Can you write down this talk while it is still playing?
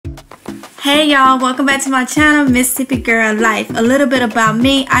Hey y'all, welcome back to my channel, Mississippi Girl Life. A little bit about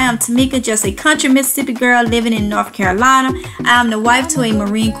me. I am Tomica, just a country Mississippi girl living in North Carolina. I am the wife to a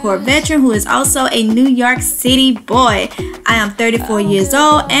Marine Corps veteran who is also a New York City boy. I am 34 years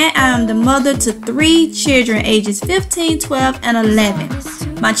old and I am the mother to 3 children ages 15, 12, and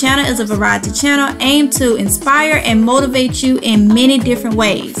 11. My channel is a variety channel aimed to inspire and motivate you in many different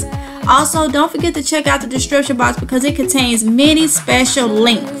ways. Also, don't forget to check out the description box because it contains many special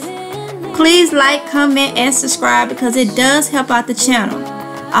links. Please like, comment, and subscribe because it does help out the channel.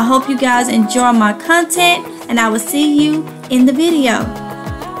 I hope you guys enjoy my content and I will see you in the video.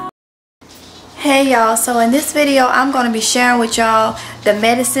 Hey y'all, so in this video I'm going to be sharing with y'all the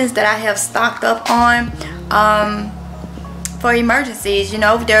medicines that I have stocked up on for emergencies. You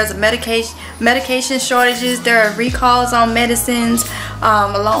know, there's a medication shortages, there are recalls on medicines,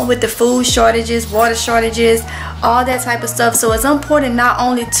 along with the food shortages, water shortages, all that type of stuff. So it's important not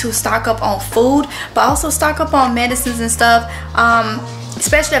only to stock up on food but also stock up on medicines and stuff,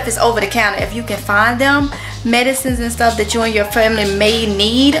 especially if it's over the counter, if you can find them, medicines and stuff that you and your family may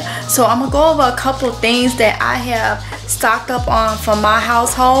need. So I'm gonna go over a couple of things that I have stocked up on for my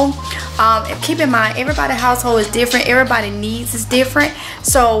household. And keep in mind, everybody's household is different, everybody's needs is different.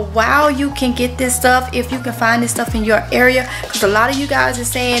 So while you can get this stuff, if you can find this stuff in your area, because a lot of you guys are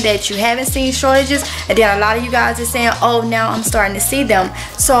saying that you haven't seen shortages, and then a lot of you guys are saying, oh, now I'm starting to see them.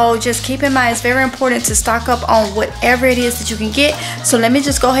 So just keep in mind, it's very important to stock up on whatever it is that you can get. So let me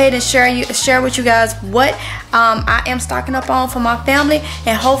just go ahead and share with you guys what I am stocking up on for my family,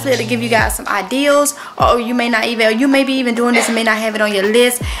 and hopefully it'll give you guys some ideas. Or you may be even doing this and may not have it on your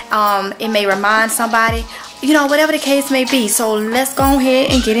list. It may remind somebody, you know, whatever the case may be. So let's go ahead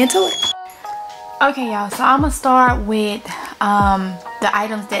and get into it. Okay y'all, so I'm gonna start with the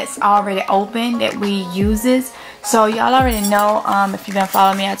items that's already open that we uses. So y'all already know, if you've been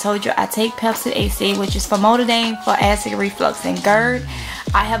following me, I told you I take Pepcid AC, which is famotidine for acid reflux and GERD.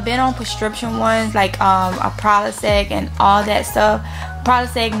 I have been on prescription ones like a Prilosec and all that stuff.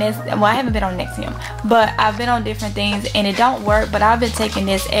 Prilosec, well, I haven't been on Nexium, but I've been on different things and it don't work. But I've been taking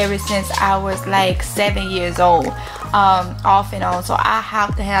this ever since I was like 7 years old, off and on. So I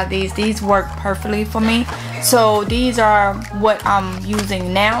have to have these. These work perfectly for me. So these are what I'm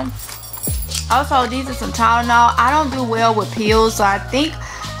using now. Also, these are some Tylenol. I don't do well with pills, so I think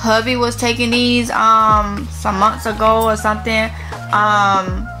hubby was taking these some months ago or something.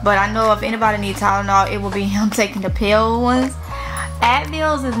 But I know if anybody needs Tylenol, it will be him taking the pill ones.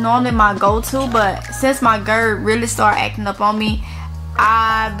 Advils is normally my go-to, but since my GERD really started acting up on me,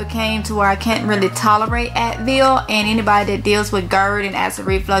 I became to where I can't really tolerate Advil. And anybody that deals with GERD and acid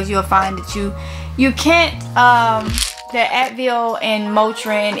reflux, you'll find that you can't, the Advil and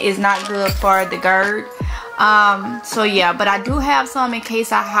Motrin is not good for the GERD. So yeah, but I do have some in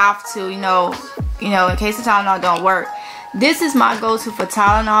case I have to, you know, in case the Tylenol don't work. This is my go-to for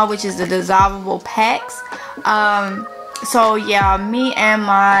Tylenol, which is the dissolvable packs. So yeah, me and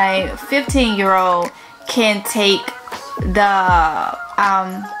my 15-year-old can take the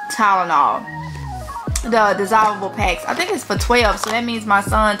Tylenol, the dissolvable packs. I think it's for 12, so that means my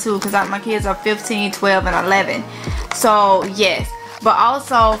son too, because my kids are 15, 12, and 11. So yes, but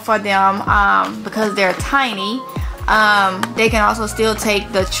also for them, because they're tiny, they can also still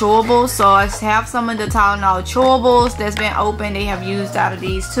take the chewables. So I have some of the Tylenol chewables that's been open. They have used out of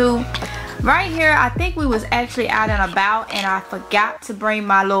these too. Right here, I think we was actually out and about and I forgot to bring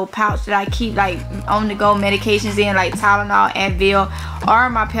my little pouch that I keep like on the go medications in, like Tylenol, Advil, or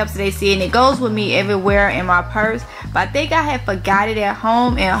my Pepcid AC, and it goes with me everywhere in my purse. But I think I had forgot it at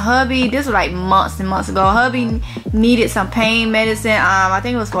home, and hubby, this was like months and months ago, hubby needed some pain medicine. I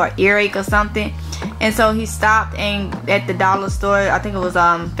think it was for an earache or something. And so he stopped and at the dollar store, I think it was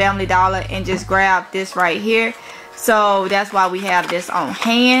Family Dollar, and just grabbed this right here. So that's why we have this on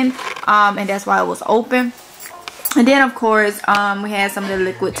hand, and that's why it was open. And then of course we had some of the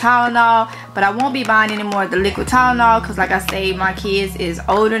liquid Tylenol, but I won't be buying any more of the liquid Tylenol because, like I say, my kids is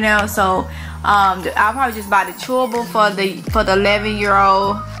older now. So I'll probably just buy the chewable for the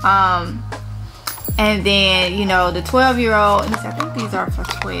 11-year-old, and then, you know, the 12-year-old. I think these are for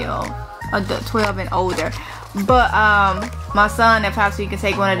 12, or the 12 and older. But my son, if possible, he can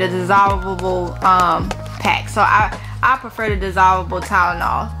take one of the dissolvable packs. So I prefer the dissolvable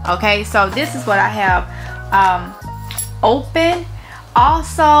Tylenol. Okay, so this is what I have open.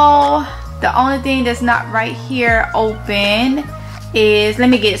 Also, the only thing that's not right here open is, let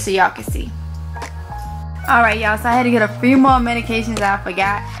me get it so y'all can see. Alright y'all, so I had to get a few more medications that I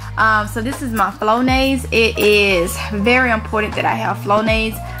forgot. So this is my Flonase. It is very important that I have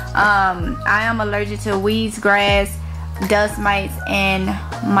Flonase. I am allergic to weeds, grass, dust mites and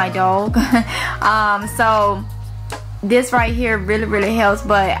my dog. So this right here really helps,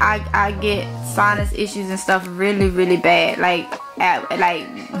 but I get sinus issues and stuff really bad, like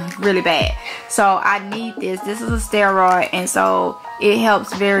really bad. So I need this. This is a steroid, and so it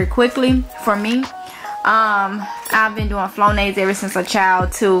helps very quickly for me. I've been doing Flonase ever since a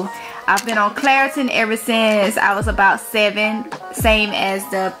child too. I've been on Claritin ever since I was about 7, same as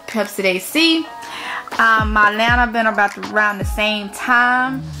the Pepcid C. My Lana been about around the same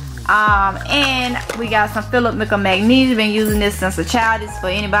time. And we got some Philip Magnesium. Been using this since a child. It's for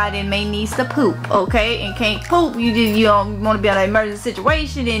anybody that may needs to poop, okay, and can't poop. You don't want to be in an emergency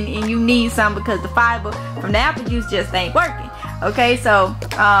situation, and you need some because the fiber from the apple juice just ain't working. Okay, so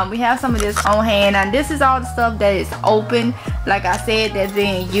we have some of this on hand, and this is all the stuff that is open, like I said, that's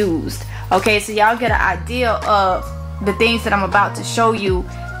being used. Okay, so y'all get an idea of the things that I'm about to show you.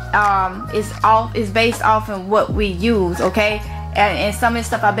 Is based off of what we use, okay? And some of the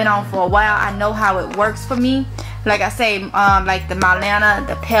stuff I've been on for a while. I know how it works for me. Like I say, like the Malana,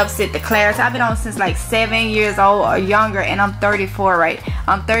 the Pepcid, the Claritin, I've been on since like 7 years old or younger, and I'm 34, right?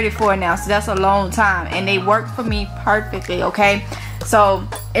 I'm 34 now, so that's a long time, and they work for me perfectly, okay? So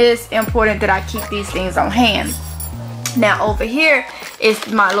it's important that I keep these things on hand. Now over here is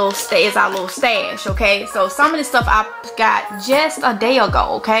my little our little stash, okay? So some of the stuff I got just a day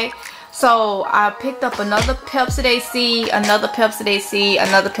ago, okay? So I picked up another Pepcid C, another Pepcid C,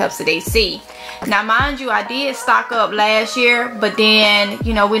 another Pepcid C. Now mind you, I did stock up last year, but then,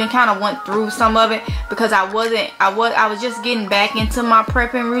 you know, we done kind of went through some of it because I was just getting back into my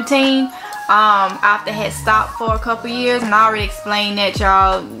prepping routine after I had stopped for a couple years, and I already explained that,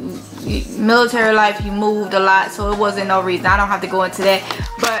 y'all. Military life, you moved a lot, so it wasn't no reason. I don't have to go into that,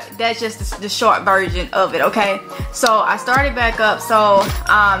 but that's just the short version of it, okay? So I started back up. So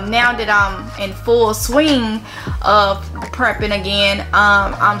now that I'm in full swing of prepping again,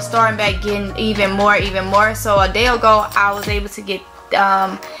 I'm starting back getting even more. So a day ago I was able to get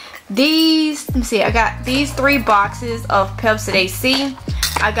these, let me see, I got these 3 boxes of Pepcid C.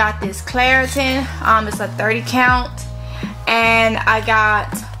 I got this Claritin, it's a 30 count, and I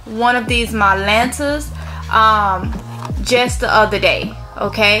got one of these Mylantas just the other day,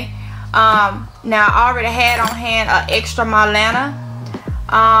 okay? Now I already had on hand an extra Mylanta.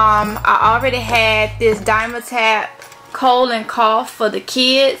 I already had this Dimetapp cold and cough for the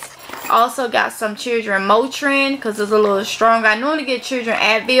kids. Also got some children Motrin because it's a little stronger. I normally get children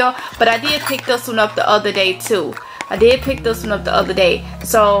Advil, but I did pick this one up the other day too.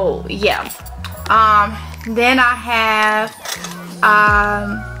 So yeah. Then I have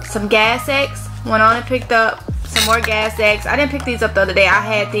some Gas X. Went on and picked up some more Gas X. I didn't pick these up the other day. I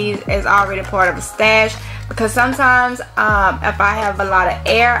had these as already part of a stash because sometimes if I have a lot of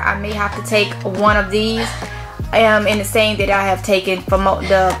air, I may have to take one of these in the same that I have taken from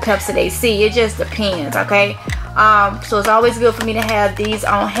the Pepcid C. It just depends, okay? So it's always good for me to have these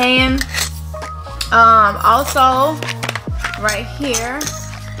on hand. Also, right here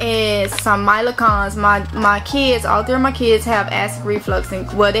is some Mylicons. My kids, all 3 of my kids have acid reflux,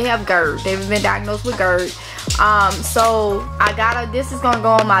 and well, they have GERD. They've been diagnosed with GERD. So this is gonna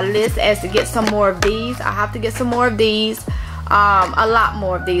go on my list as to get some more of these. I have to get some more of these, a lot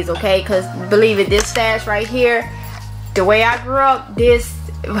more of these, okay? Because believe it, this stash right here, the way I grew up, this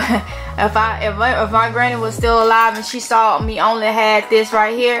if my granny was still alive and she saw me only had this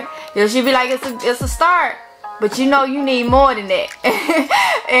right here, she'd be like, it's a start. But you know, you need more than that.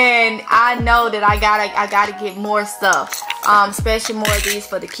 And I know that I gotta get more stuff, especially more of these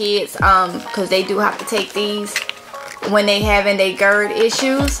for the kids, because they do have to take these when they having their GERD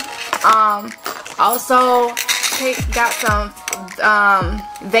issues. Also got some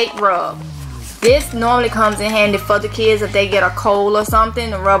vape rub. This normally comes in handy for the kids if they get a cold or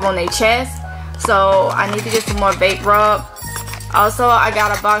something to rub on their chest. So I need to get some more vape rub. Also, I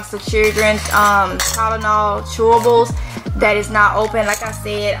got a box of children's Tylenol chewables that is not open. Like I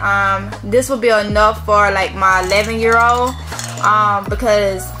said, this will be enough for like my 11-year-old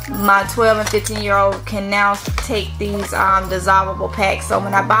because my 12 and 15-year-old can now take these dissolvable packs. So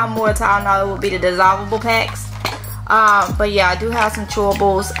when I buy more Tylenol, it will be the dissolvable packs. But yeah, I do have some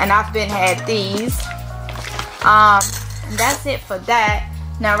chewables, and I've been had these. And that's it for that.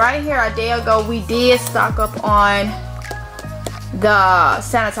 Now right here, a day ago, we did stock up on the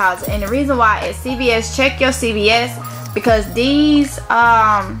sanitizer, and the reason why at CVS, check your CVS, because these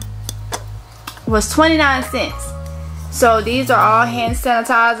was 29 cents. So these are all hand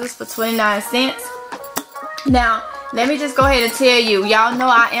sanitizers for 29 cents. Now let me just go ahead and tell you, y'all know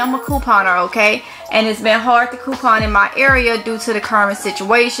I am a couponer, okay? And it's been hard to coupon in my area due to the current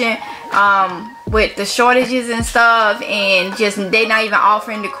situation. with the shortages and stuff, and just they not even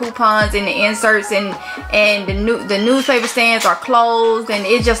offering the coupons and the inserts, and the newspaper stands are closed, and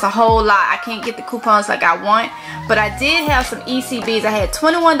it's just a whole lot. I can't get the coupons like I want, but I did have some ECBs. I had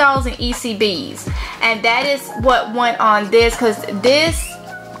 $21 in ECBs, and that is what went on this, because this,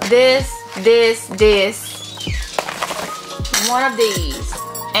 one of these,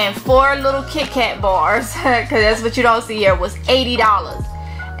 and 4 little Kit Kat bars, because that's what you don't see here, was $80.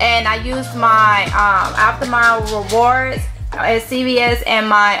 And I used my after my rewards at CVS and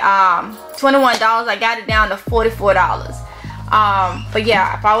my $21, I got it down to $44. But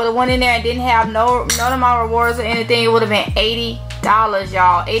yeah, if I would have went in there and didn't have none of my rewards or anything, it would have been $80,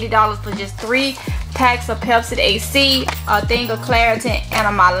 y'all. $80 for just 3 packs of Pepsi AC, a thing of Claritin, and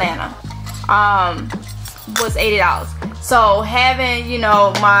a Mylanta. Was $80. So having, you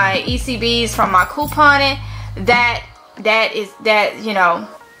know, my ECBs from my couponing, that you know,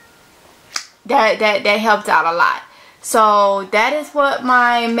 that helped out a lot. So that is what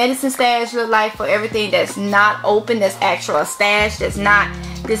my medicine stash look like for everything that's not open, that's actual stash, that's not,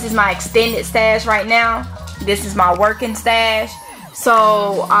 this is my extended stash right now. This is my working stash.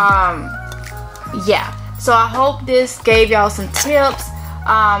 So yeah, so I hope this gave y'all some tips,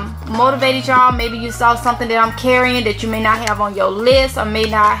 motivated y'all. Maybe you saw something that I'm carrying that you may not have on your list or may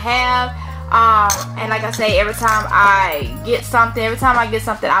not have. And like I say, every time I get something,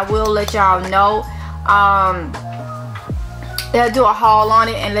 I will let y'all know. They'll do a haul on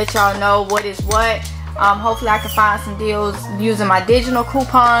it and let y'all know what is what. Hopefully I can find some deals using my digital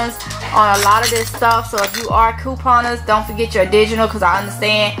coupons on a lot of this stuff. So if you are couponers, don't forget your digital, because I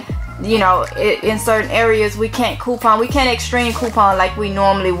understand, you know, in certain areas we can't coupon, we can't extreme coupon like we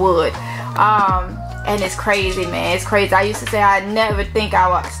normally would. And it's crazy, man. It's crazy. I used to say I'd never think I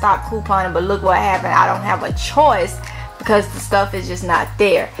would stop couponing, but look what happened. I don't have a choice because the stuff is just not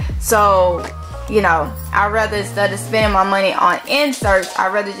there. So, you know, I'd rather, instead of spending my money on inserts,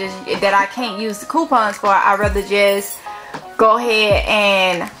 I'd rather just, that I can't use the coupons for, I'd rather just go ahead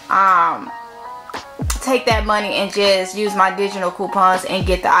and take that money and just use my digital coupons and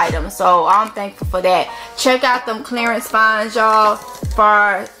get the items. So I'm thankful for that. Check out them clearance finds, y'all,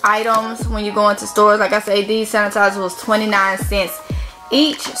 for items when you go into stores. Like I say, these sanitizers was 29 cents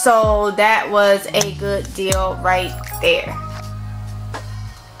each, so that was a good deal right there.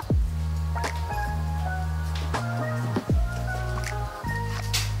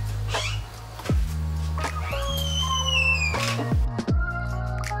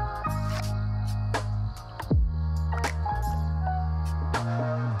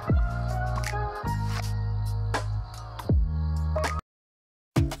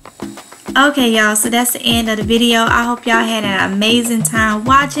 Okay, y'all, so that's the end of the video. I hope y'all had an amazing time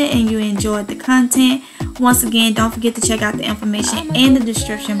watching and you enjoyed the content. Once again, don't forget to check out the information in the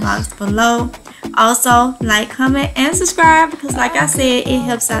description box below. Also, like, comment, and subscribe, because like I said, it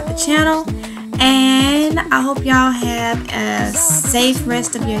helps out the channel. And I hope y'all have a safe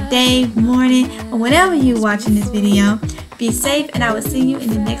rest of your day, morning, or whenever you're watching this video. Be safe, and I will see you in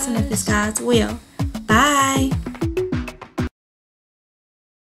the next one if it's God's will. Bye.